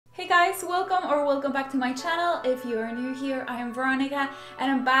guys, welcome back to my channel. If you are new here, I am Veronica and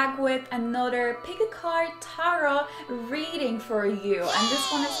I'm back with another pick a card tarot reading for you. And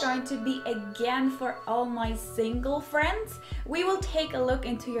this one is going to be again for all my single friends. We will take a look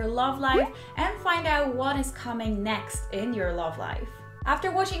into your love life and find out what is coming next in your love life.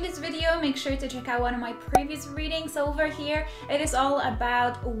 After watching this video, make sure to check out one of my previous readings over here. It is all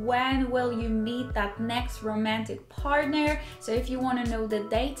about when will you meet that next romantic partner. So if you want to know the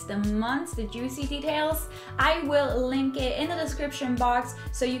dates, the months, the juicy details, I will link it in the description box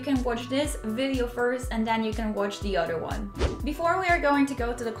so you can watch this video first and then you can watch the other one. Before we are going to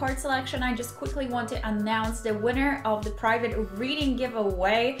go to the card selection, I just quickly want to announce the winner of the private reading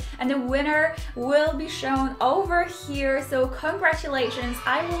giveaway, and the winner will be shown over here. So congratulations.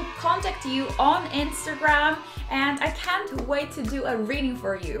 I will contact you on Instagram and I can't wait to do a reading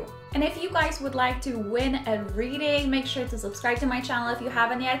for you. And if you guys would like to win a reading, make sure to subscribe to my channel if you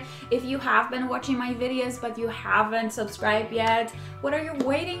haven't yet. If you have been watching my videos but you haven't subscribed yet, what are you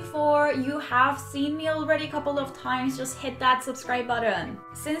waiting for? You have seen me already a couple of times, just hit that subscribe button.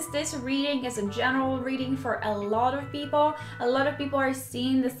 Since this reading is a general reading for a lot of people are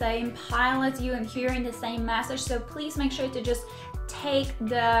seeing the same pile as you and hearing the same message, so please make sure to just take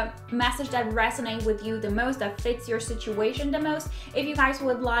the message that resonates with you the most, that fits your situation the most. If you guys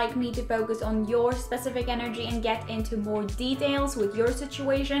would like me to focus on your specific energy and get into more details with your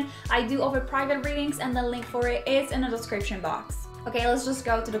situation, I do offer private readings and the link for it is in the description box. Okay, let's just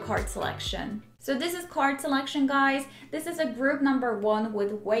go to the card selection. So this is card selection, guys. This is a group number 1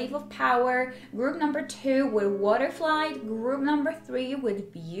 with Wave of Power, group number 2 with Waterfly, group number 3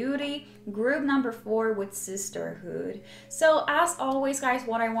 with Beauty, group number 4 with Sisterhood. So as always, guys,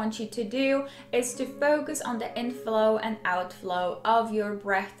 what I want you to do is to focus on the inflow and outflow of your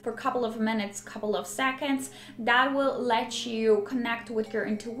breath for a couple of minutes, couple of seconds. That will let you connect with your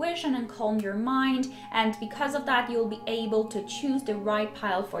intuition and calm your mind. And because of that, you'll be able to choose the right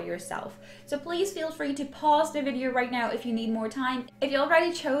pile for yourself. So please feel free to pause the video right now if you need more time. If you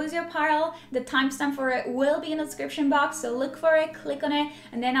already chose your pile, the timestamp for it will be in the description box, so look for it, click on it,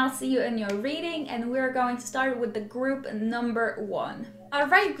 and then I'll see you in your reading. And we're going to start with the group number 1.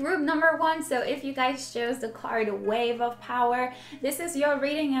 Alright, group number 1, so if you guys chose the card Wave of Power, this is your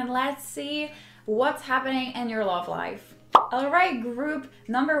reading and let's see what's happening in your love life. Alright, group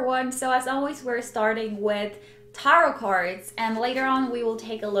number 1, so as always we're starting with tarot cards, and later on we will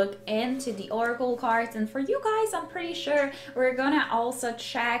take a look into the oracle cards. And for you guys, I'm pretty sure we're gonna also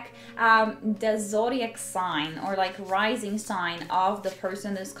check the zodiac sign or like rising sign of the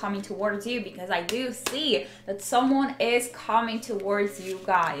person who's coming towards you, because I do see that someone is coming towards you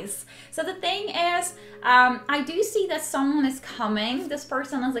guys. So the thing is, I do see that someone is coming. This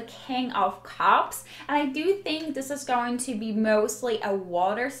person is a King of Cups, and I do think this is going to be mostly a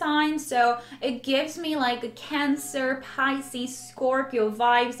water sign, so it gives me like a Cancer, Pisces, Scorpio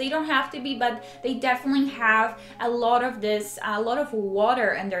vibes. They don't have to be, but they definitely have a lot of this, a lot of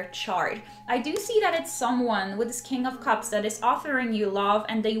water in their chart. I do see that it's someone with this King of Cups that is offering you love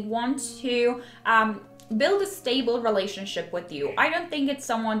and they want to build a stable relationship with you. I don't think it's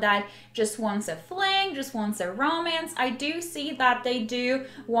someone that just wants a fling, just wants a romance. I do see that they do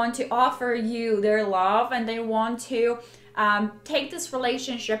want to offer you their love and they want to take this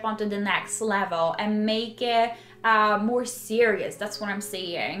relationship onto the next level and make it more serious. That's what I'm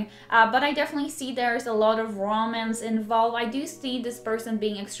seeing. But I definitely see there's a lot of romance involved. I do see this person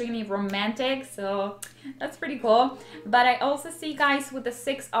being extremely romantic, so that's pretty cool. But I also see, guys, with the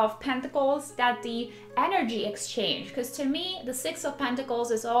 6 of Pentacles, that the energy exchange, because to me the 6 of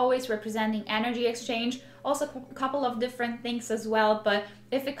Pentacles is always representing energy exchange, also a couple of different things as well. But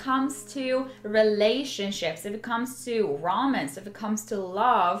if it comes to relationships, if it comes to romance, if it comes to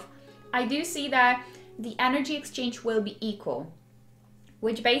love, I do see that the energy exchange will be equal,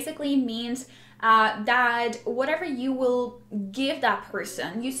 which basically means that whatever you will give that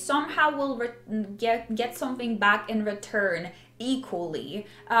person, you somehow will get something back in return equally,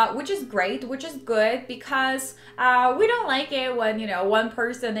 which is great, which is good, because we don't like it when, you know, one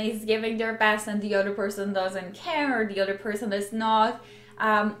person is giving their best and the other person doesn't care, or the other person is not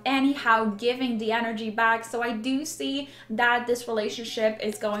anyhow giving the energy back. So I do see that this relationship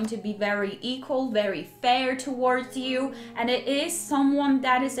is going to be very equal, very fair towards you, and it is someone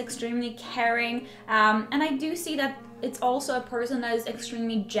that is extremely caring, and I do see that it's also a person that is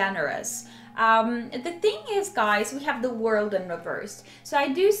extremely generous. The thing is, guys, we have the World in reverse. So I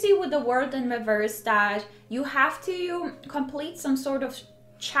do see with the World in reverse that you have to complete some sort of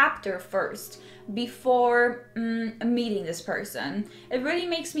chapter first before meeting this person. It really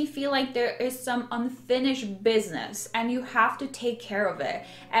makes me feel like there is some unfinished business and you have to take care of it.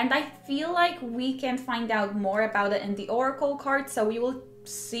 And I feel like we can find out more about it in the oracle card, so we will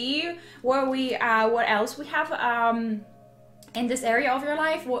see what else we have in this area of your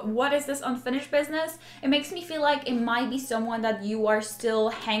life. What is this unfinished business? It makes me feel like it might be someone that you are still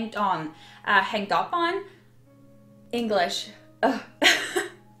hanged up on. English.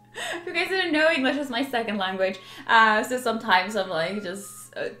 If you guys didn't know, English is my second language, so sometimes I'm like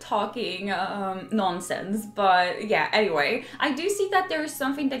just talking nonsense. But yeah, anyway, I do see that there is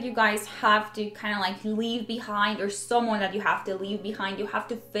something that you guys have to kind of like leave behind, or someone that you have to leave behind. You have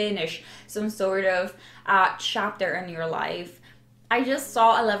to finish some sort of chapter in your life. I just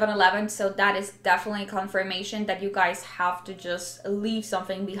saw 1111, so that is definitely confirmation that you guys have to just leave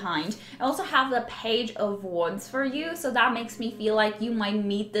something behind. I also have the Page of Wands for you, so that makes me feel like you might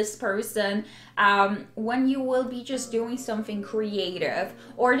meet this person when you will be just doing something creative.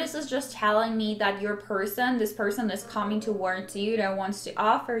 Or this is just telling me that this person is coming towards you, that wants to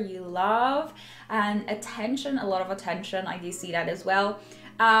offer you love and attention, a lot of attention. I do see that as well.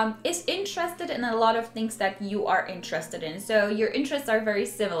 Is interested in a lot of things that you are interested in. So your interests are very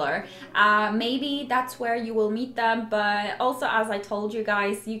similar. Maybe that's where you will meet them, but also, as I told you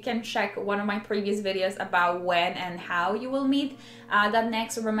guys, you can check one of my previous videos about when and how you will meet that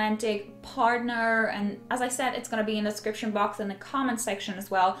next romantic partner. And as I said, it's going to be in the description box and the comment section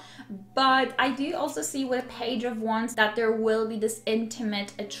as well. But I do also see with a Page of Wands that there will be this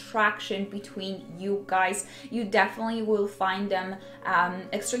intimate attraction between you guys. You definitely will find them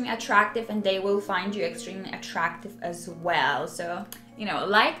extremely attractive, and they will find you extremely attractive as well. So, you know,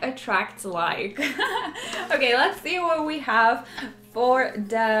 like attracts like. Okay, let's see what we have for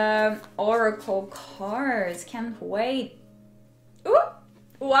the oracle cards. Can't wait. Ooh,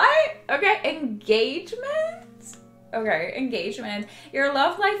 what? Okay, engagement. Okay, engagement. Your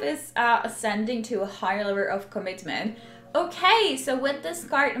love life is ascending to a higher level of commitment. Okay, so with this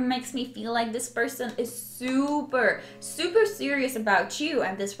card, it makes me feel like this person is super serious about you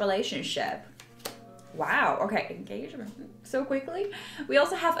and this relationship. Wow, okay, engagement so quickly. We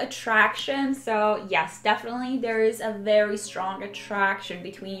also have attraction, so yes, definitely there is a very strong attraction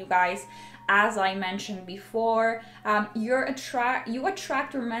between you guys. As I mentioned before, you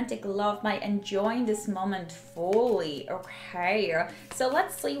attract romantic love by enjoying this moment fully. Okay, so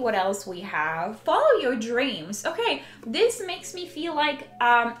let's see what else we have. Follow your dreams. Okay, this makes me feel like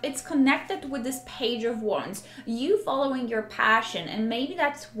it's connected with this Page of Wands. You following your passion, and maybe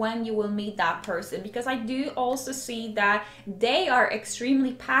that's when you will meet that person, because I do also see that they are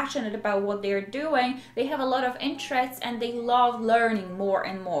extremely passionate about what they're doing. They have a lot of interests and they love learning more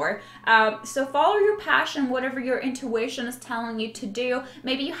and more. So follow your passion, whatever your intuition is telling you to do.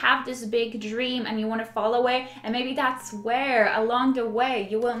 Maybe you have this big dream and you want to follow it, and maybe that's where along the way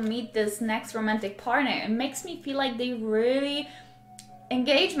you will meet this next romantic partner. It makes me feel like they really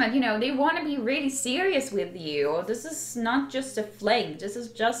engagement, you know, they want to be really serious with you. This is not just a fling. This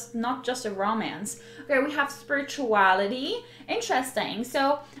is just not just a romance. Okay, we have spirituality. Interesting.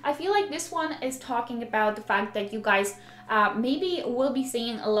 So I feel like this one is talking about the fact that you guys maybe will be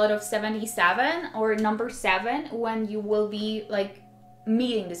seeing a lot of 77 or number 7 when you will be like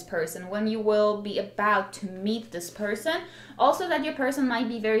meeting this person, when you will be about to meet this person. Also that your person might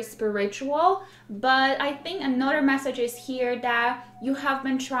be very spiritual, but I think another message is here that you have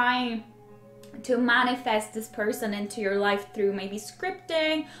been trying to manifest this person into your life through maybe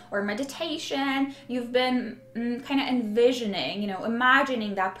scripting or meditation. You've been kind of envisioning, you know,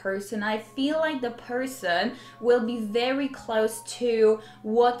 imagining that person. I feel like the person will be very close to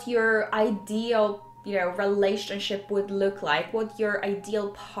what your ideal, you know, relationship would look like, what your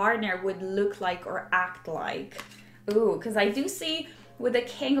ideal partner would look like or act like. Ooh, because I do see with the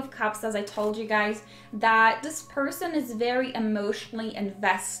King of Cups, as I told you guys, that this person is very emotionally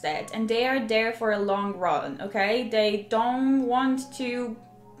invested and they are there for a long run, okay? They don't want to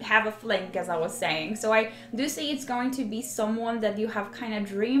have a fling, as I was saying. So I do see it's going to be someone that you have kind of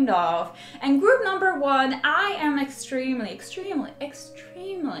dreamed of. And group number 1, I am extremely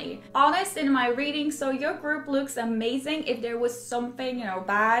honest in my reading. So your group looks amazing. If there was something, you know,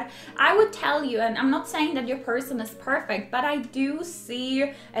 bad, I would tell you. And I'm not saying that your person is perfect, but I do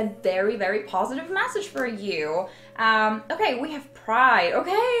see a very positive message for you. Okay, we have pride.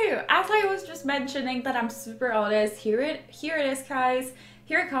 Okay, as I was just mentioning that I'm super honest, here it is, guys.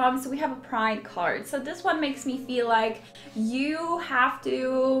 Here it comes. We have a pride card. So this one makes me feel like you have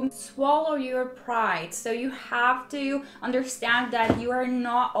to swallow your pride. So you have to understand that you are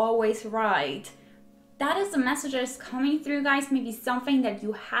not always right. that is the message that is coming through, guys. Maybe something that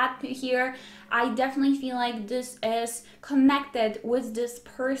you had to hear. I definitely feel like this is connected with this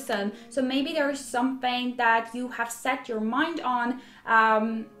person. So maybe there is something that you have set your mind on,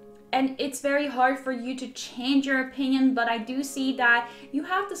 and it's very hard for you to change your opinion, but I do see that you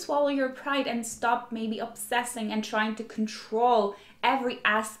have to swallow your pride and stop maybe obsessing and trying to control every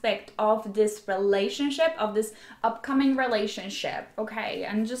aspect of this relationship, of this upcoming relationship, okay?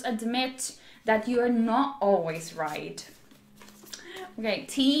 And just admit that you are not always right. Okay,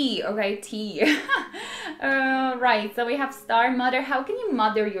 T. Okay, T. Right, so we have Star Mother. How can you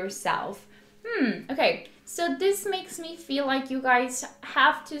mother yourself? Okay, so this makes me feel like you guys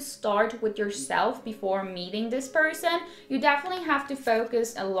have to start with yourself before meeting this person. You definitely have to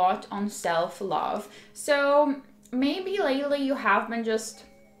focus a lot on self-love. So maybe lately you have been just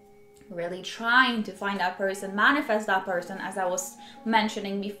really trying to find that person, manifest that person, as I was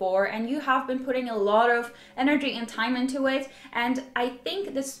mentioning before, and you have been putting a lot of energy and time into it. And I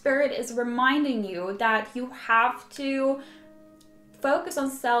think the spirit is reminding you that you have to focus on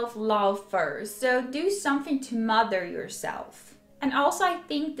self-love first. So do something to mother yourself. And also I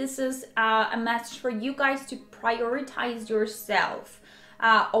think this is a message for you guys to prioritize yourself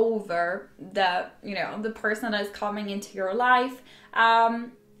over the, you know, the person that is coming into your life.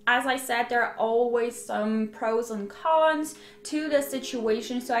 As I said, there are always some pros and cons to the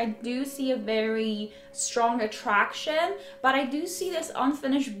situation. So I do see a very strong attraction, but I do see this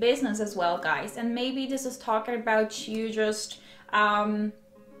unfinished business as well, guys. And maybe this is talking about you just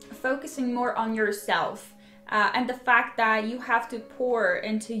focusing more on yourself. And the fact that you have to pour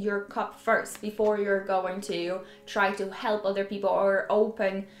into your cup first before you're going to try to help other people or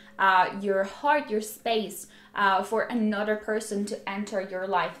open your heart, your space for another person to enter your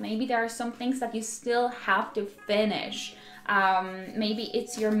life. Maybe there are some things that you still have to finish. Maybe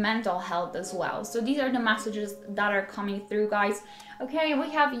it's your mental health as well. So these are the messages that are coming through, guys. Okay, we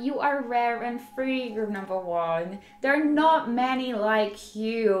have you are rare and free, group number 1. There are not many like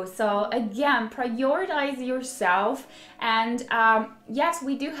you. So again, prioritize yourself. And yes,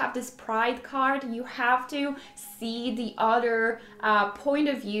 we do have this pride card. You have to see the other point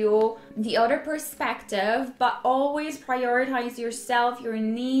of view, the other perspective, but always prioritize yourself, your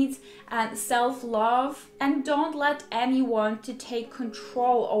needs, and self-love. And don't let anyone to take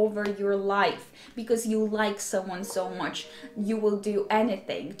control over your life because you like someone so much. You will do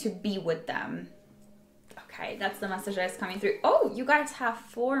anything to be with them. Okay, that's the message that's coming through. Oh, you guys have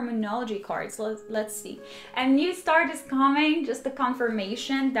 4 Moonology cards. Let's see. A new start is coming, just the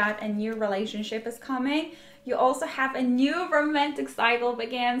confirmation that a new relationship is coming. You also have a new romantic cycle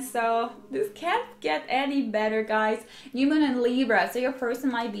begin, so this can't get any better, guys. New Moon in Libra, so your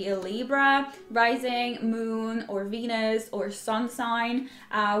person might be a Libra, Rising, Moon, or Venus, or Sun sign.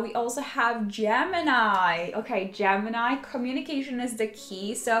 We also have Gemini. Okay, Gemini, communication is the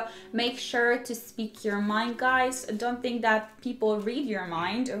key, so make sure to speak your mind, guys. Don't think that people read your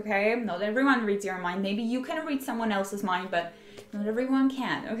mind, okay? Not everyone reads your mind. Maybe you can read someone else's mind, but not everyone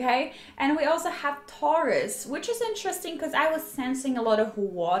can, okay? And we also have Taurus, which is interesting because I was sensing a lot of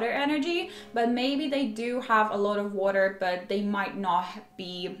water energy, but maybe they do have a lot of water, but they might not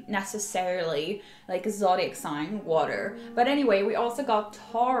be necessarily like a zodiac sign water. But anyway, we also got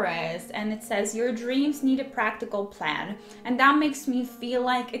Taurus, and it says your dreams need a practical plan. And that makes me feel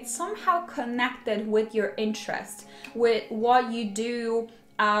like it's somehow connected with your interest, with what you do,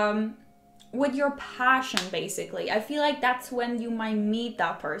 with your passion, basically. I feel like that's when you might meet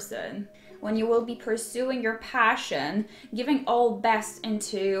that person, when you will be pursuing your passion, giving all best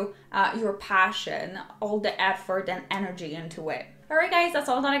into your passion, all the effort and energy into it. Alright guys, that's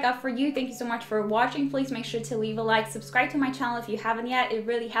all that I got for you. Thank you so much for watching. Please make sure to leave a like, subscribe to my channel if you haven't yet. It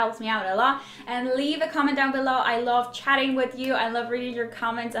really helps me out a lot. And leave a comment down below. I love chatting with you. I love reading your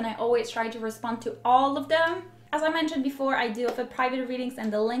comments, and I always try to respond to all of them. As I mentioned before, I do offer private readings,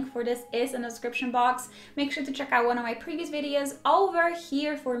 and the link for this is in the description box. Make sure to check out one of my previous videos over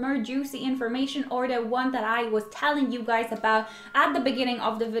here for more juicy information, or the one that I was telling you guys about at the beginning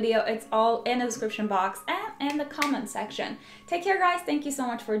of the video. It's all in the description box and in the comment section. Take care, guys. Thank you so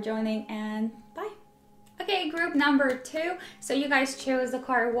much for joining, and bye. Okay, group number 2. So you guys chose the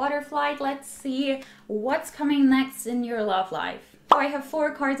card Water Flight. Let's see what's coming next in your love life. So I have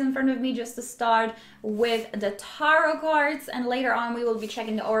 4 cards in front of me just to start with the tarot cards, and later on we will be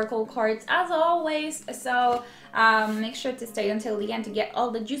checking the oracle cards as always. So Make sure to stay until the end to get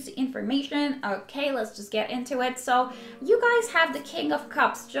all the juicy information. Okay, let's just get into it. So you guys have the King of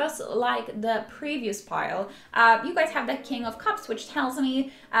Cups, just like the previous pile. You guys have the King of Cups, which tells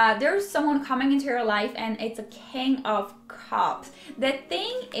me there's someone coming into your life and it's a King of Cups. The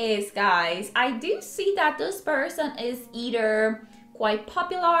thing is, guys, I do see that this person is either quite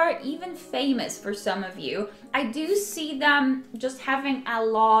popular, even famous for some of you. I do see them just having a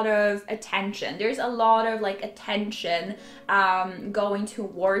lot of attention. There's a lot of like attention going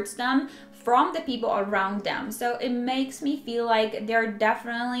towards them from the people around them. So it makes me feel like they're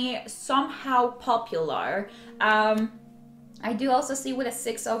definitely somehow popular. I do also see with a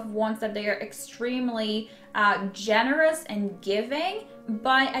Six of Wands that they are extremely generous and giving,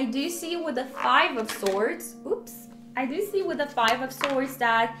 but I do see with the Five of Swords, I do see with the Five of Swords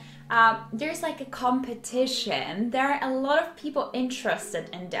that there's like a competition. There are a lot of people interested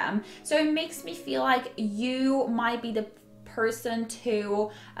in them. So it makes me feel like you might be the person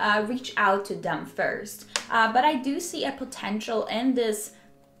to reach out to them first. But I do see a potential in this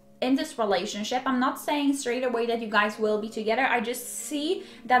relationship. I'm not saying straight away that you guys will be together. I just see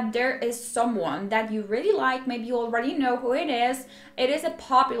that there is someone that you really like. Maybe you already know who it is. It is a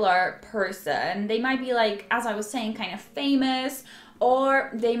popular person. They might be like, as I was saying, kind of famous, or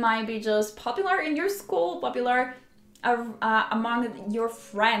they might be just popular in your school, popular among your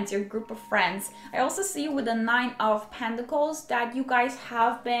friends, your group of friends. I also see with the Nine of Pentacles that you guys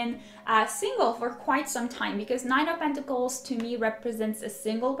have been single for quite some time, because Nine of Pentacles to me represents a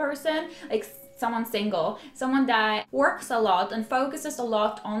single person, like someone single, someone that works a lot and focuses a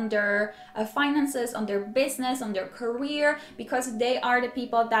lot on their finances, on their business, on their career, because they are the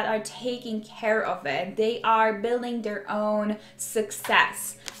people that are taking care of it. They are building their own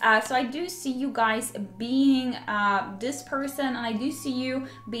success. So I do see you guys being this person, and I do see you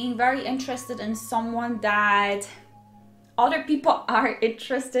being very interested in someone that other people are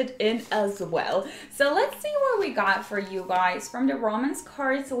interested in as well. So let's see what we got for you guys. From the romance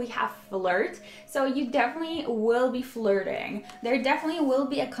cards, we have flirt. So you definitely will be flirting. There definitely will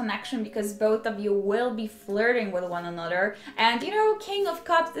be a connection because both of you will be flirting with one another. And you know, King of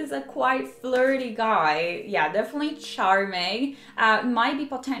Cups is a quite flirty guy. Yeah, definitely charming. Might be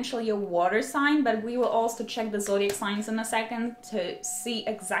potentially a water sign, but we will also check the zodiac signs in a second to see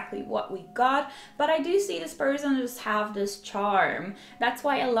exactly what we got. But I do see this person just have this charm. That's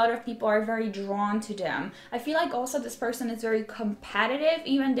why a lot of people are very drawn to them. I feel like also this person is very competitive,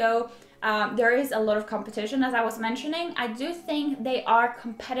 even though there is a lot of competition, as I was mentioning. I do think they are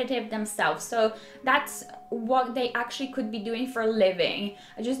competitive themselves. So that's what they actually could be doing for a living,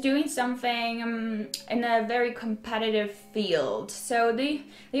 just doing something in a very competitive field. So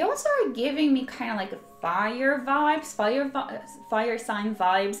they also are giving me kind of like a fire vibes, fire sign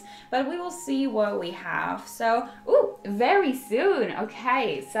vibes, but we will see what we have. So, ooh, very soon.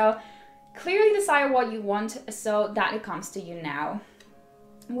 Okay, so clearly decide what you want so that it comes to you now.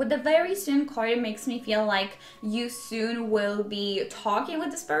 With the very soon card, it makes me feel like you soon will be talking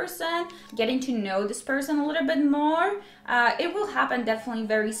with this person, getting to know this person a little bit more. It will happen definitely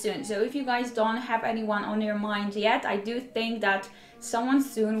very soon. So if you guys don't have anyone on your mind yet, I do think that someone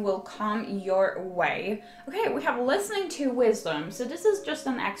soon will come your way. Okay, we have listening to wisdom. So this is just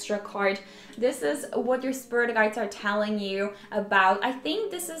an extra card. This is what your spirit guides are telling you about. I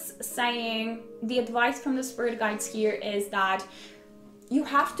think this is saying, the advice from the spirit guides here is that you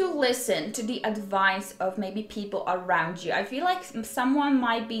have to listen to the advice of maybe people around you. I feel like someone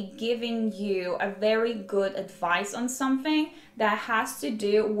might be giving you a very good advice on something that has to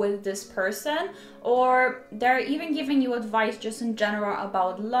do with this person, or they're even giving you advice just in general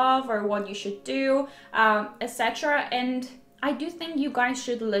about love or what you should do, etc. And I do think you guys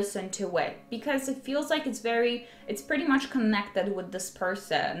should listen to it because it feels like it's pretty much connected with this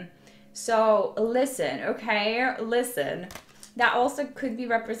person. So listen, okay? Listen. That also could be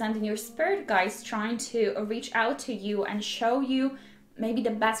representing your spirit guides trying to reach out to you and show you maybe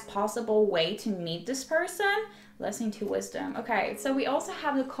the best possible way to meet this person. Listening to wisdom. Okay, so we also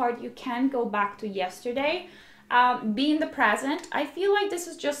have the card you can go back to yesterday. Be in the present. I feel like this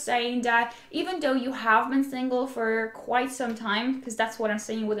is just saying that even though you have been single for quite some time, because that's what I'm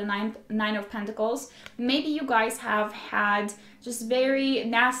saying with the Nine of Pentacles, maybe you guys have had just very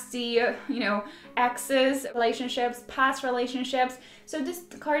nasty, you know, exes, relationships, past relationships. So this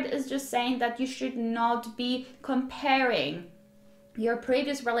card is just saying that you should not be comparing your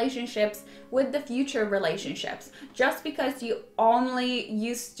previous relationships with the future relationships. Just because you only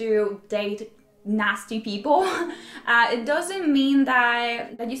used to date nasty people, it doesn't mean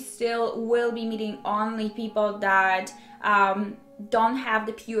that you still will be meeting only people that don't have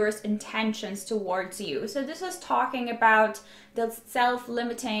the purest intentions towards you. So this is talking about the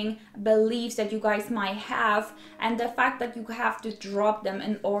self-limiting beliefs that you guys might have, and the fact that you have to drop them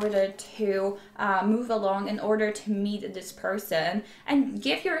in order to move along, in order to meet this person and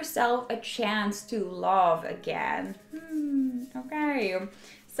give yourself a chance to love again. Okay,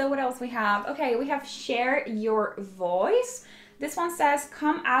 so what else we have? Okay, we have share your voice. This one says,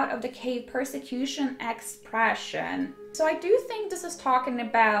 come out of the cave, persecution, expression. So I do think this is talking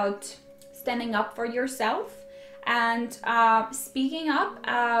about standing up for yourself and speaking up,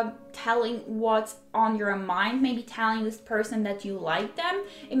 telling what's on your mind, maybe telling this person that you like them.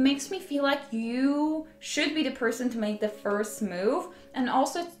 It makes me feel like you should be the person to make the first move, and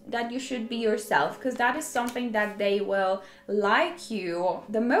also that you should be yourself, because that is something that they will like you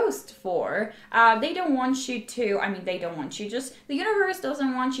the most for. They don't want you to, I mean, they don't want you, just the universe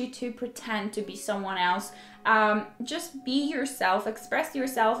doesn't want you to pretend to be someone else. Just be yourself, express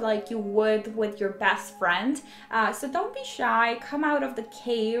yourself like you would with your best friend. So don't be shy, come out of the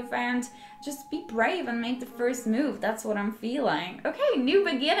cave and just be brave and make the first move. That's what I'm feeling. Okay, new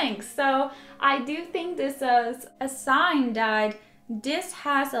beginnings. So I do think this is a sign that this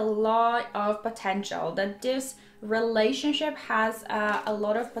has a lot of potential, that this relationship has a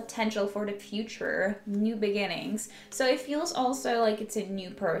lot of potential for the future, new beginnings. So it feels also like it's a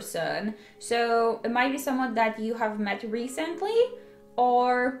new person. So it might be someone that you have met recently,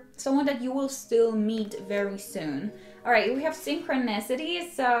 or someone that you will still meet very soon. All right, we have synchronicity.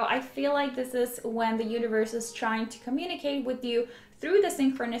 So I feel like this is when the universe is trying to communicate with you through the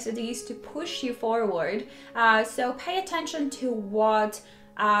synchronicities to push you forward. So pay attention to what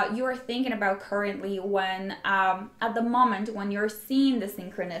you're thinking about currently when at the moment when you're seeing the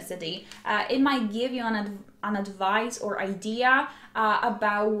synchronicity. It might give you an advice or idea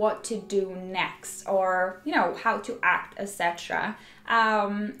about what to do next, or you know, how to act, etc.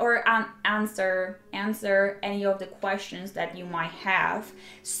 Or answer any of the questions that you might have.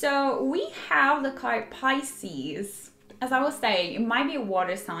 So we have the card Pisces. As I was saying, it might be a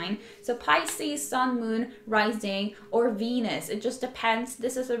water sign. So Pisces, Sun, Moon, Rising, or Venus. It just depends.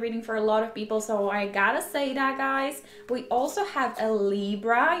 This is a reading for a lot of people, so I gotta say that, guys. We also have a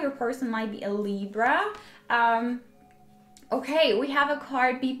Libra. Your person might be a Libra. Okay, we have a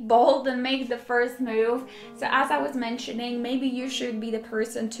card, be bold and make the first move. So as I was mentioning, maybe you should be the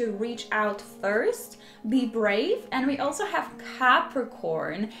person to reach out first, be brave. And we also have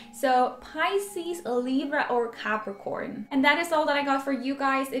Capricorn. So Pisces, Libra, or Capricorn. And that is all that I got for you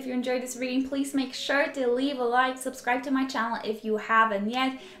guys. If you enjoyed this reading, please make sure to leave a like, subscribe to my channel if you haven't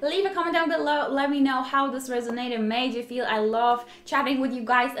yet. Leave a comment down below, let me know how this resonated, made you feel. I love chatting with you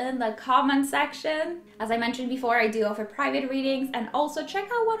guys in the comment section. As I mentioned before, I do offer private readings, and also check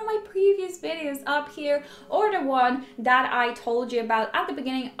out one of my previous videos up here, or the one that I told you about at the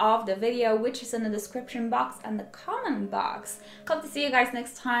beginning of the video, which is in the description box and the comment box. Hope to see you guys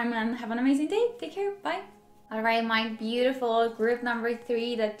next time, and have an amazing day. Take care. Bye. All right, my beautiful group number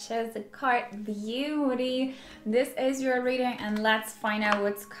 3 that chose the card Beauty. This is your reading, and let's find out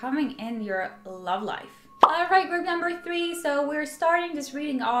what's coming in your love life. Alright, group number 3, so we're starting this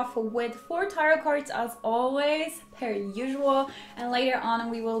reading off with 4 tarot cards as always, per usual, and later on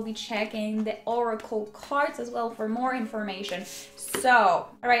we will be checking the oracle cards as well for more information. So,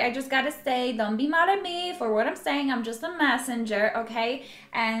 alright, I just gotta say, don't be mad at me for what I'm saying, I'm just a messenger, okay?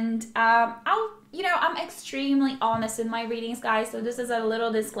 And I'm extremely honest in my readings, guys, so this is a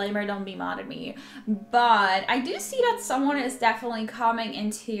little disclaimer, don't be mad at me. But I do see that someone is definitely coming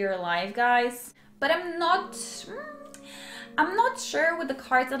into your life, guys. But I'm not sure with the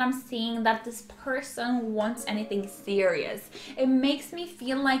cards that I'm seeing that this person wants anything serious. It makes me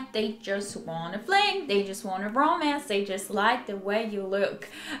feel like they just want to fling, they just want a romance, they just like the way you look.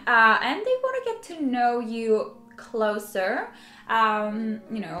 And they want to get to know you closer,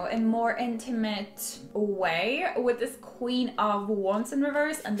 in more intimate way, with this Queen of Wands in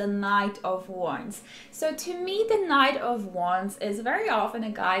reverse and the Knight of Wands. So to me, the Knight of Wands is very often a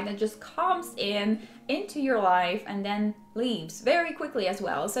guy that just comes into your life and then leaves very quickly as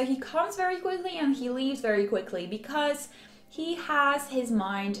well. So he comes very quickly and he leaves very quickly because he has his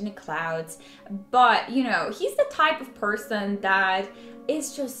mind in the clouds. But, he's the type of person that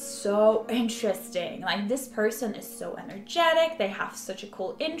is just so interesting. Like, this person is so energetic, they have such a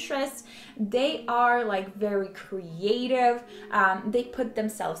cool interest, they are like very creative, they put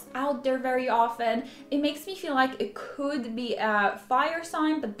themselves out there very often. It makes me feel like it could be a fire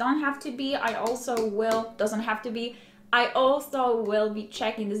sign, but don't have to be. Doesn't have to be. I also will be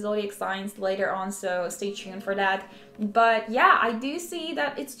checking the zodiac signs later on, so stay tuned for that. But yeah, I do see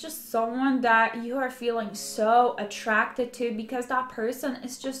that it's just someone that you are feeling so attracted to, because that person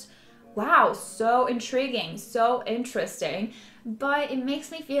is just, wow, so intriguing, so interesting. But it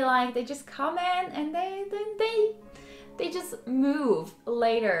makes me feel like they just come in and they just move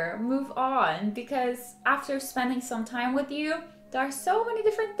later, move on, because after spending some time with you, there are so many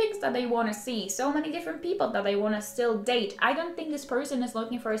different things that they want to see, so many different people that they want to still date. I don't think this person is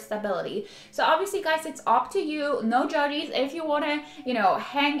looking for stability. So obviously, guys, it's up to you. No judges. If you want to, you know,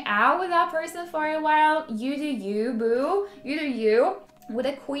 hang out with that person for a while, you do you, boo. You do you. With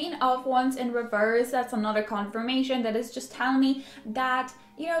a Queen of Wands in reverse, that's another confirmation that is just telling me that,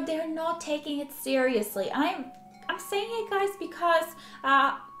 you know, they're not taking it seriously. I'm saying it, guys, because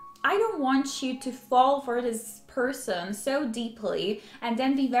I don't want you to fall for this person so deeply and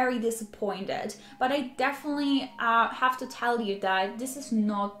then be very disappointed. But I definitely have to tell you that this is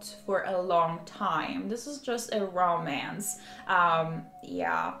not for a long time. This is just a romance.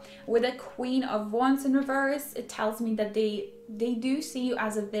 Yeah. With a Queen of Wands in reverse, it tells me that they do see you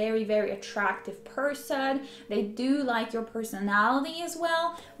as a very, very attractive person. They do like your personality as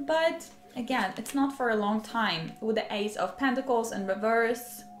well. But again, it's not for a long time. With the Ace of Pentacles in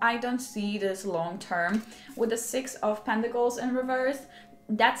reverse, I don't see this long term. With the Six of Pentacles in reverse,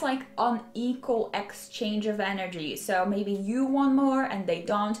 that's like unequal exchange of energy. So maybe you want more and they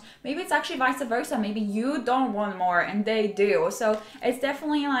don't. Maybe it's actually vice versa. Maybe you don't want more and they do. So it's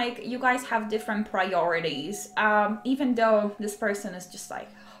definitely like you guys have different priorities. Even though this person is just like,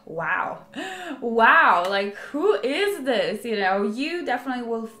 wow, like who is this? You know, you definitely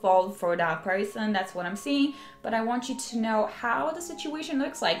will fall for that person. That's what I'm seeing. But I want you to know how the situation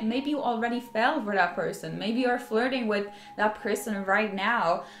looks like. Maybe you already fell for that person. Maybe you're flirting with that person right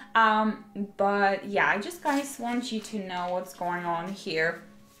now. But yeah, I just guys want you to know what's going on here,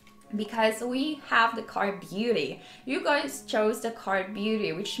 because we have the card Beauty. You guys chose the card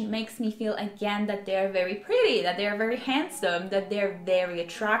Beauty, which makes me feel again that they're very pretty, that they're very handsome, that they're very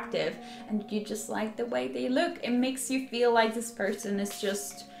attractive, and you just like the way they look. It makes you feel like this person is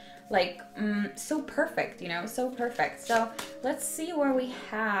just like so perfect, you know, so perfect. So let's see where we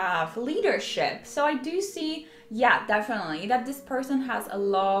have leadership. So I do see, yeah, definitely that this person has a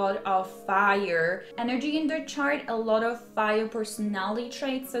lot of fire energy in their chart, a lot of fire personality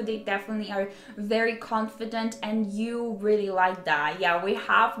traits. So they definitely are very confident and you really like that. Yeah, we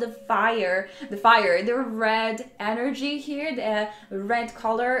have the red energy here, the red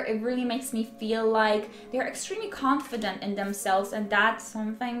color. It really makes me feel like they're extremely confident in themselves, and that's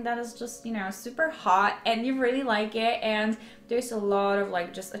something that is just, you know, super hot and you really like it, and there's a lot of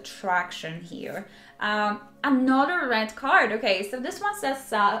like just attraction here. Another red card. Okay, so this one says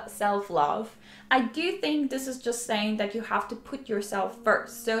self-love. I do think this is just saying that you have to put yourself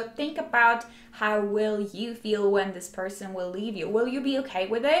first. So think about how will you feel when this person will leave you. Will you be okay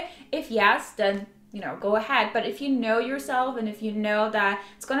with it? If yes, then, you know, go ahead. But if you know yourself and if you know that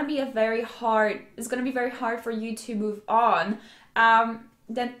it's gonna be very hard for you to move on,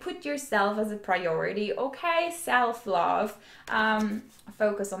 then put yourself as a priority. Okay, self-love.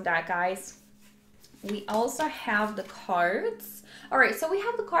 Focus on that, guys. We also have the cards. All right, so we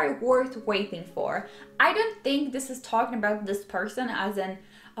have the card Worth Waiting For. I don't think this is talking about this person as in,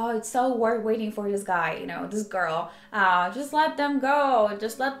 oh, it's so worth waiting for this guy, you know, this girl. Just let them go,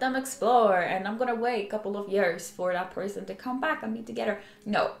 just let them explore, and I'm gonna wait a couple of years for that person to come back and be together.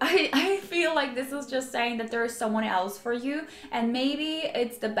 No, I feel like this is just saying that there is someone else for you, and maybe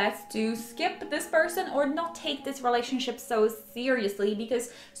it's the best to skip this person or not take this relationship so seriously,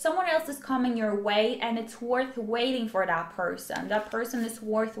 because someone else is coming your way and it's worth waiting for that person. That person is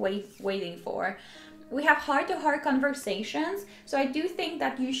worth waiting for. We have heart-to-heart conversations, so I do think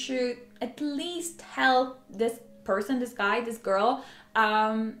that you should at least tell this person, this guy, this girl,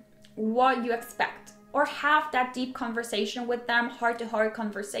 what you expect, or have that deep conversation with them, heart-to-heart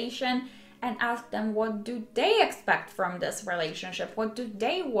conversation, and ask them what do they expect from this relationship, what do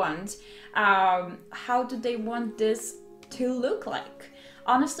they want, how do they want this to look like.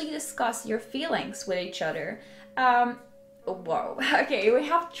 Honestly discuss your feelings with each other. Whoa, okay, we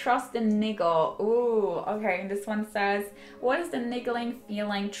have trust and niggle. Ooh, okay, this one says, what is the niggling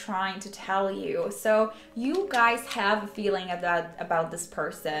feeling trying to tell you? So you guys have a feeling about this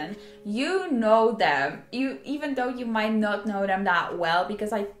person. You know them, even though you might not know them that well,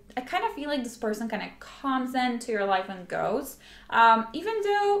 because I kind of feel like this person kind of comes into your life and goes. Even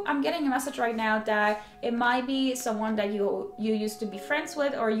though I'm getting a message right now that it might be someone that you used to be friends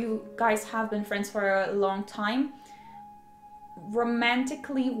with, or you guys have been friends for a long time.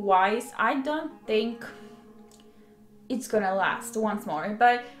 Romantically wise, I don't think it's gonna last once more.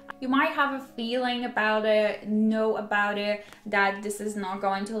 But you might have a feeling about it, know about it, that this is not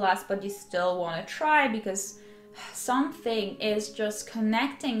going to last, but you still want to try because something is just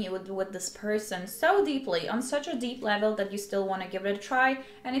connecting you with this person so deeply, on such a deep level, that you still want to give it a try.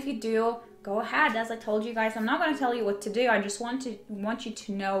 And if you do, go ahead. As I told you guys, I'm not going to tell you what to do. I just want you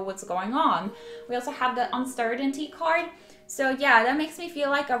to know what's going on. We also have the uncertainty card. So yeah, that makes me feel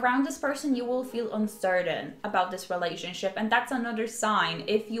like around this person you will feel uncertain about this relationship, and that's another sign.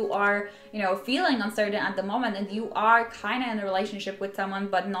 If you are, you know, feeling uncertain at the moment and you are kind of in a relationship with someone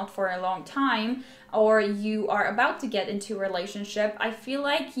but not for a long time, or you are about to get into a relationship, I feel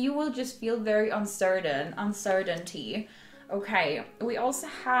like you will just feel very uncertainty. Okay, we also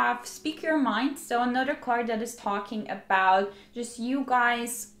have Speak Your Mind. So another card that is talking about just you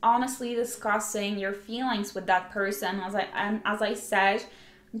guys honestly discussing your feelings with that person. As I said,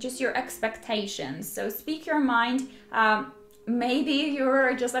 just your expectations. So speak your mind. Maybe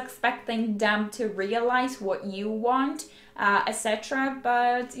you're just expecting them to realize what you want, etc.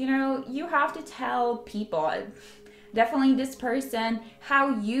 But you know, you have to tell people, definitely this person,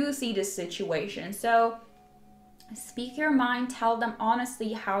 how you see this situation. So speak your mind, tell them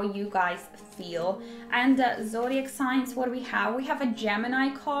honestly how you guys feel. And zodiac signs, what do we have? We have a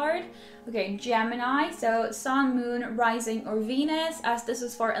Gemini card. Okay, Gemini, so Sun, Moon, Rising, or Venus, as this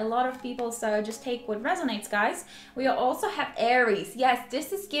is for a lot of people, so just take what resonates, guys. We also have Aries. Yes,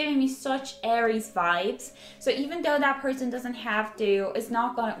 this is giving me such Aries vibes. So even though that person doesn't have to, it's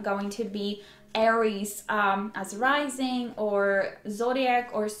not going to be Aries as rising or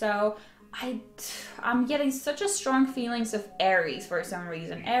zodiac or so. I'm getting such a strong feelings of Aries for some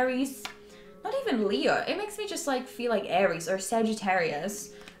reason. Aries, not even Leo. It makes me just like feel like Aries or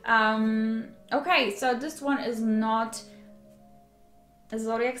Sagittarius. Okay, so this one is not a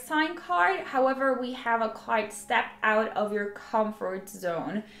zodiac sign card. However, we have a card, step out of your comfort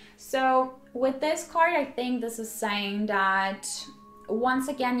zone. So with this card, I think this is saying that once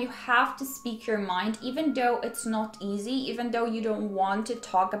again, you have to speak your mind, even though it's not easy, even though you don't want to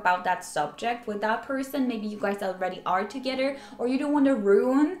talk about that subject with that person. Maybe you guys already are together, or you don't want to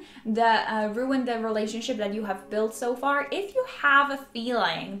ruin the relationship that you have built so far. If you have a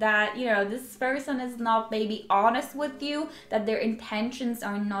feeling that, you know, this person is not maybe honest with you, that their intentions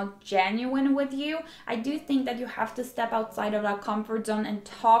are not genuine with you, I do think that you have to step outside of that comfort zone and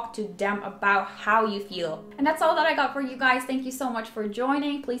talk to them about how you feel. And that's all that I got for you guys. Thank you so much for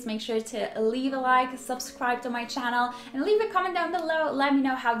joining. Please make sure to leave a like, subscribe to my channel, and leave a comment down below. Let me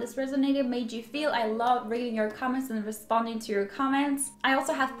know how this resonated, made you feel. I love reading your comments and responding to your comments. I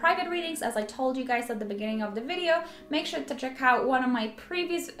also have private readings, as I told you guys at the beginning of the video. Make sure to check out one of my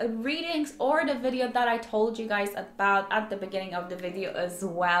previous readings, or the video that I told you guys about at the beginning of the video as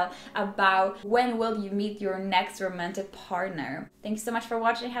well, about when will you meet your next romantic partner. Thank you so much for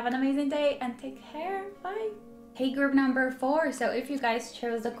watching. Have an amazing day and take care. Bye. Hey, group number 4, so if you guys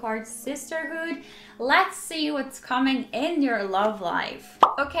chose the card Sisterhood, let's see what's coming in your love life.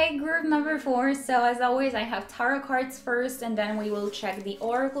 Okay, group number 4, so as always, I have tarot cards first, and then we will check the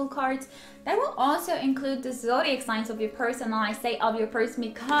oracle cards. That will also include the zodiac signs of your person, and I say of your person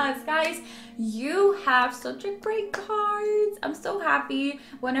because, guys, you have such a great cards. I'm so happy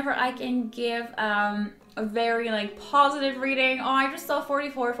whenever I can give a very like positive reading. Oh, I just saw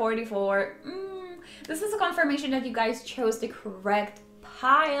 44. This is a confirmation that you guys chose the correct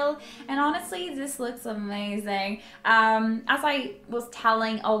pile, and honestly this looks amazing. As I was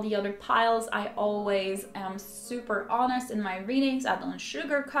telling all the other piles, I always am super honest in my readings. I don't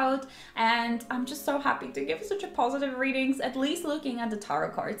sugarcoat, and I'm just so happy to give such a positive readings, at least looking at the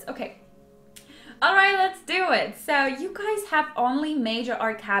tarot cards. Okay, alright, let's do it. So you guys have only major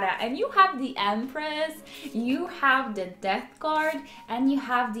arcana, and you have the Empress, you have the Death card, and you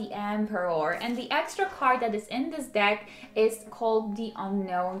have the Emperor. And the extra card that is in this deck is called the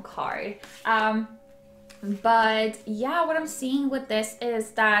Unknown card. But yeah, what I'm seeing with this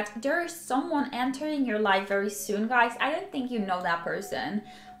is that there is someone entering your life very soon, guys. I don't think you know that person.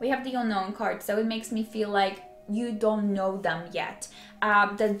 We have the Unknown card, so it makes me feel like you don't know them yet.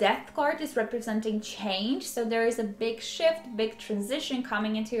 The Death card is representing change, so there is a big shift, big transition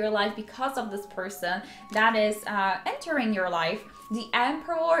coming into your life because of this person that is entering your life. The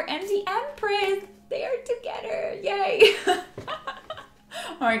Emperor and the Empress, they are together, yay!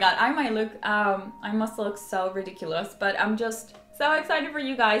 Oh my god, I must look so ridiculous, but I'm just so excited for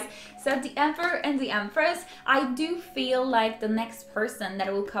you guys. So the Emperor and the Empress, I do feel like the next person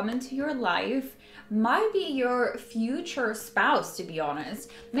that will come into your life might be your future spouse, to be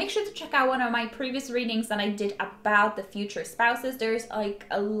honest. Make sure to check out one of my previous readings that I did about the future spouses. There's like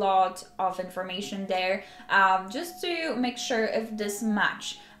a lot of information there, just to make sure if this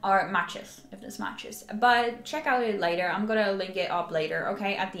matches, but check out it later. I'm gonna link it up later,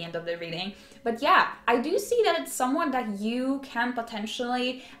 okay, at the end of the reading. But yeah, I do see that it's someone that you can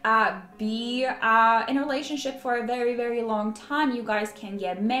potentially be in a relationship for a very, very long time. You guys can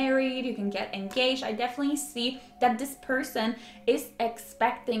get married, you can get engaged. I definitely see that this person is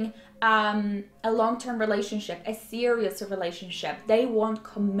expecting a long-term relationship, a serious relationship. They want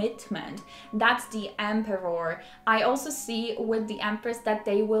commitment. That's the Emperor. I also see with the Empress that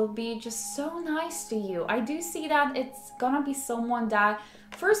they will be just so nice to you. I do see that it's gonna be someone that,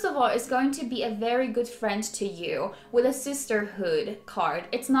 first of all, is going to be a very good friend to you with a sisterhood card.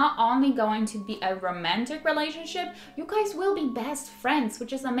 It's not only going to be a romantic relationship, you guys will be best friends,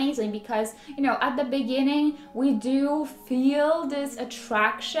 which is amazing because, you know, at the beginning, we do feel this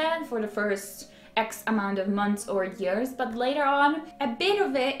attraction for the first X amount of months or years, but later on a bit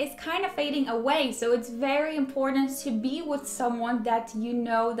of it is kind of fading away. So it's very important to be with someone that you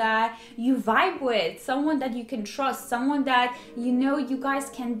know that you vibe with, someone that you can trust, someone that you know you guys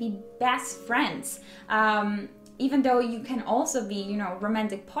can be best friends. Even though you can also be, you know,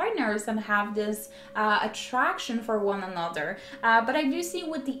 romantic partners and have this attraction for one another. But I do see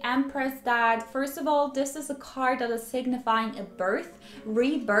with the Empress that, first of all, this is a card that is signifying a birth,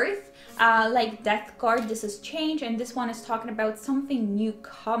 rebirth, like Death card, this is change, and this one is talking about something new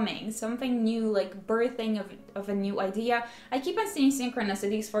coming, something new, like birthing of a new idea. I keep on seeing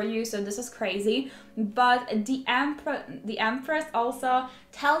synchronicities for you, so this is crazy. But the Empress also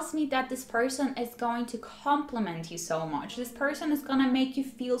tells me that this person is going to compliment you so much. This person is gonna make you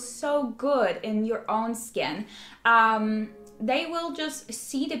feel so good in your own skin. They will just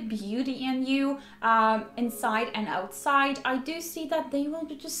see the beauty in you, inside and outside. I do see that they will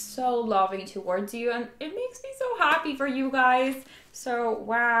be just so loving towards you, and it makes me so happy for you guys. So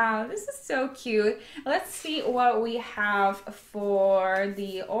wow, this is so cute. Let's see what we have for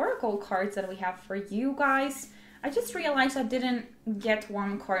the oracle cards that we have for you guys. I just realized I didn't get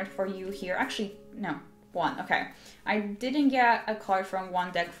one card for you here. Actually, no. One, okay. I didn't get a card from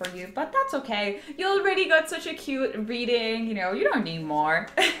one deck for you, but that's okay. You already got such a cute reading, you know, you don't need more.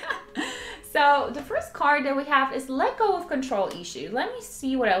 So the first card that we have is let go of control issue. Let me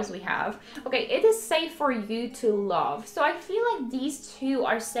see what else we have. Okay, it is safe for you to love. So I feel like these two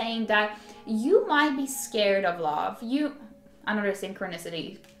are saying that you might be scared of love. Another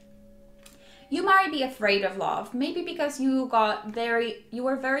synchronicity. You might be afraid of love, maybe because you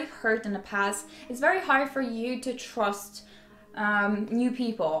were very hurt in the past. It's very hard for you to trust new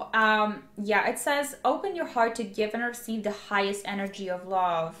people. Yeah, it says open your heart to give and receive the highest energy of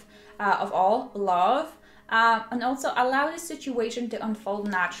love, of all, love. And also allow the situation to unfold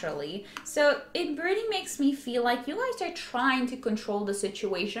naturally. So it really makes me feel like you guys are trying to control the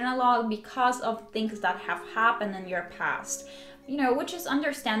situation a lot because of things that have happened in your past. You know, which is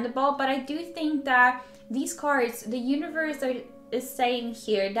understandable, but I do think that these cards, the universe is saying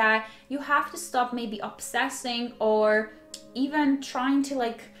here that you have to stop maybe obsessing or even trying to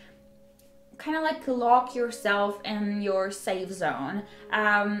like kind of like lock yourself in your safe zone.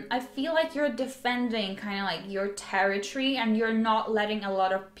 I feel like you're defending kind of like your territory and you're not letting a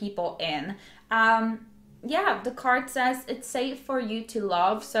lot of people in. Yeah, the card says it's safe for you to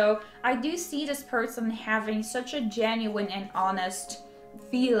love. So I do see this person having such a genuine and honest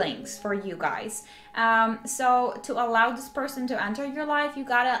feelings for you guys. So to allow this person to enter your life, you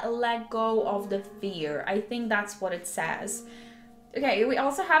gotta let go of the fear. I think that's what it says. Okay, we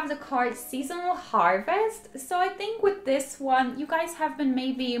also have the card Seasonal Harvest. So I think with this one, you guys have been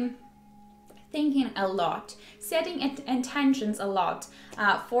maybe thinking a lot, setting intentions a lot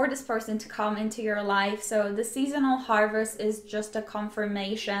for this person to come into your life. So the seasonal harvest is just a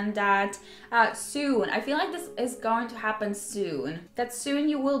confirmation that soon, I feel like this is going to happen soon, that soon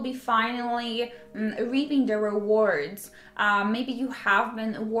you will be finally reaping the rewards. Maybe you have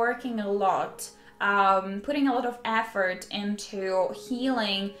been working a lot, putting a lot of effort into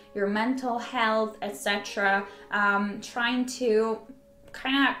healing your mental health, etc., trying to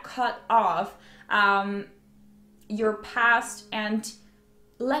kind of cut off your past and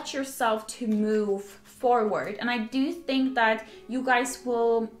let yourself to move forward. And I do think that you guys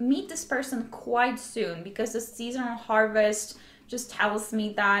will meet this person quite soon, because the seasonal harvest just tells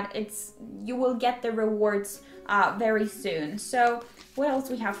me that you will get the rewards very soon. So what else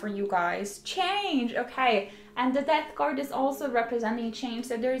we have for you guys? Change. Okay, And the Death card is also representing change.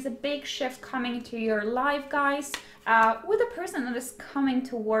 So there is a big shift coming into your life, guys. With a person that is coming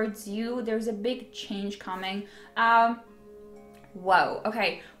towards you, there's a big change coming. Whoa,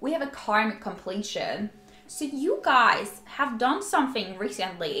 okay, we have a karmic completion. So you guys have done something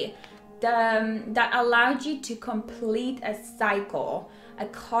recently that allowed you to complete a cycle, a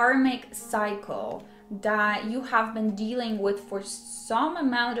karmic cycle that you have been dealing with for some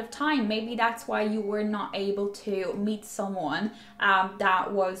amount of time. Maybe that's why you were not able to meet someone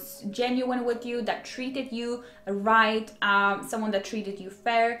that was genuine with you, that treated you right, someone that treated you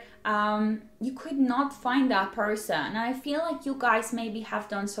fair. You could not find that person. And I feel like you guys maybe have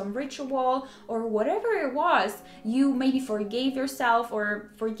done some ritual or whatever it was. You maybe forgave yourself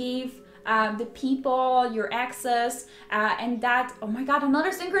or forgave the people, your exes, and that, oh my god,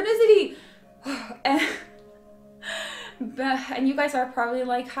 another synchronicity. And you guys are probably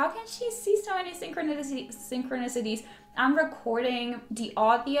like, how can she see so many synchronicities? I'm recording the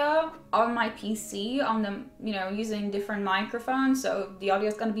audio on my PC on the, you know, using different microphones, so the audio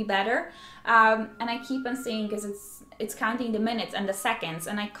is going to be better. And I keep on seeing, because it's counting the minutes and the seconds,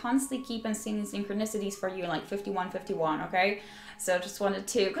 and I constantly keep on seeing synchronicities for you, like 51, okay? So just wanted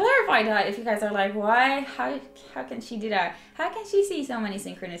to clarify that if you guys are like, why? How can she do that? How can she see so many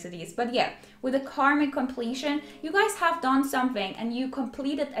synchronicities? But yeah, with a karmic completion, you guys have done something and you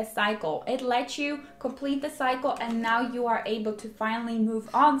completed a cycle. It let you complete the cycle, and now you are able to finally move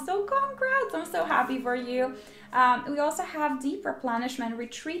on. So congrats, I'm so happy for you. We also have deep replenishment,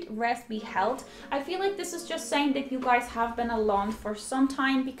 retreat, rest, be held. I feel like this is just saying that you guys have been alone for some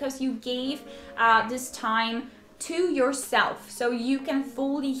time because you gave this time to yourself, so you can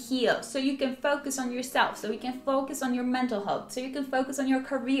fully heal, so you can focus on yourself, so you can focus on your mental health, so you can focus on your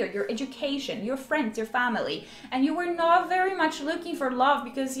career, your education, your friends, your family. And you were not very much looking for love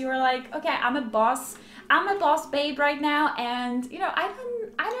because you were like, okay, I'm a boss babe right now, and you know, I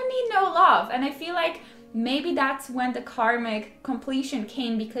don't need no love. And I feel like maybe that's when the karmic completion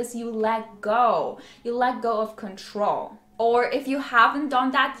came, because you let go of control. Or if you haven't done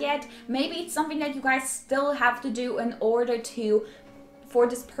that yet, maybe it's something that you guys still have to do in order for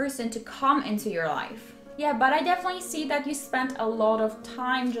this person to come into your life. Yeah, but I definitely see that you spent a lot of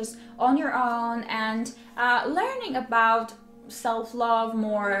time just on your own and learning about self-love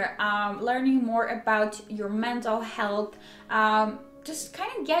more, learning more about your mental health, just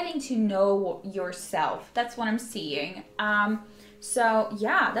kind of getting to know yourself. That's what I'm seeing. So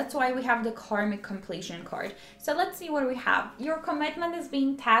yeah, that's why we have the karmic completion card. So let's see what we have. Your commitment is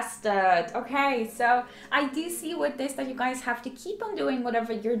being tested. Okay, so I do see with this that you guys have to keep on doing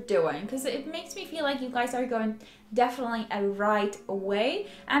whatever you're doing, because it makes me feel like you guys are going definitely a right way,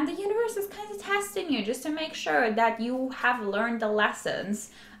 and the universe is kind of testing you just to make sure that you have learned the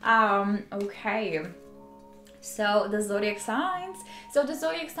lessons. Okay, so the zodiac signs. So the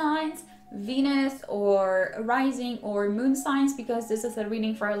zodiac signs, Venus or rising or moon signs, because this is a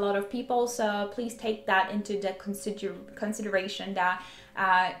reading for a lot of people, so please take that into the consideration that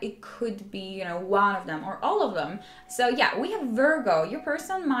it could be, you know, one of them or all of them. So yeah, we have Virgo. Your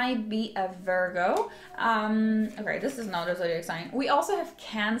person might be a Virgo. Okay, this is not a zodiac sign. We also have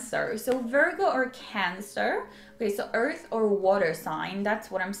Cancer. So Virgo or Cancer. Okay, so earth or water sign, that's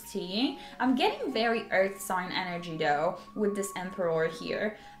what I'm seeing. I'm getting very earth sign energy though with this emperor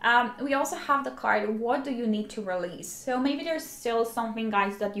here. We also have the card, what do you need to release? So maybe there's still something,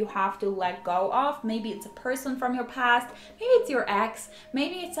 guys, that you have to let go of. Maybe it's a person from your past, maybe it's your ex,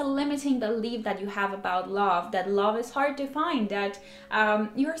 maybe it's a limiting belief that you have about love, that love is hard to find, that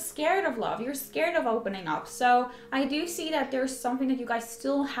you're scared of love, you're scared of opening up. So I do see that there's something that you guys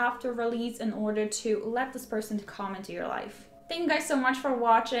still have to release in order to let this person come into your life. Thank you guys so much for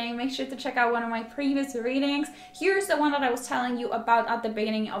watching. Make sure to check out one of my previous readings. Here's the one that I was telling you about at the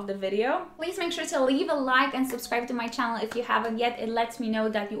beginning of the video. Please make sure to leave a like and subscribe to my channel if you haven't yet. It lets me know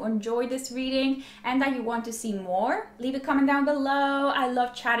that you enjoyed this reading and that you want to see more. Leave a comment down below. I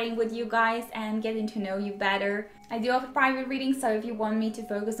love chatting with you guys and getting to know you better. I do have a private reading, so if you want me to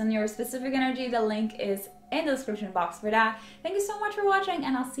focus on your specific energy, the link is in the description box for that. Thank you so much for watching,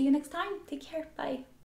 and I'll see you next time. Take care. Bye.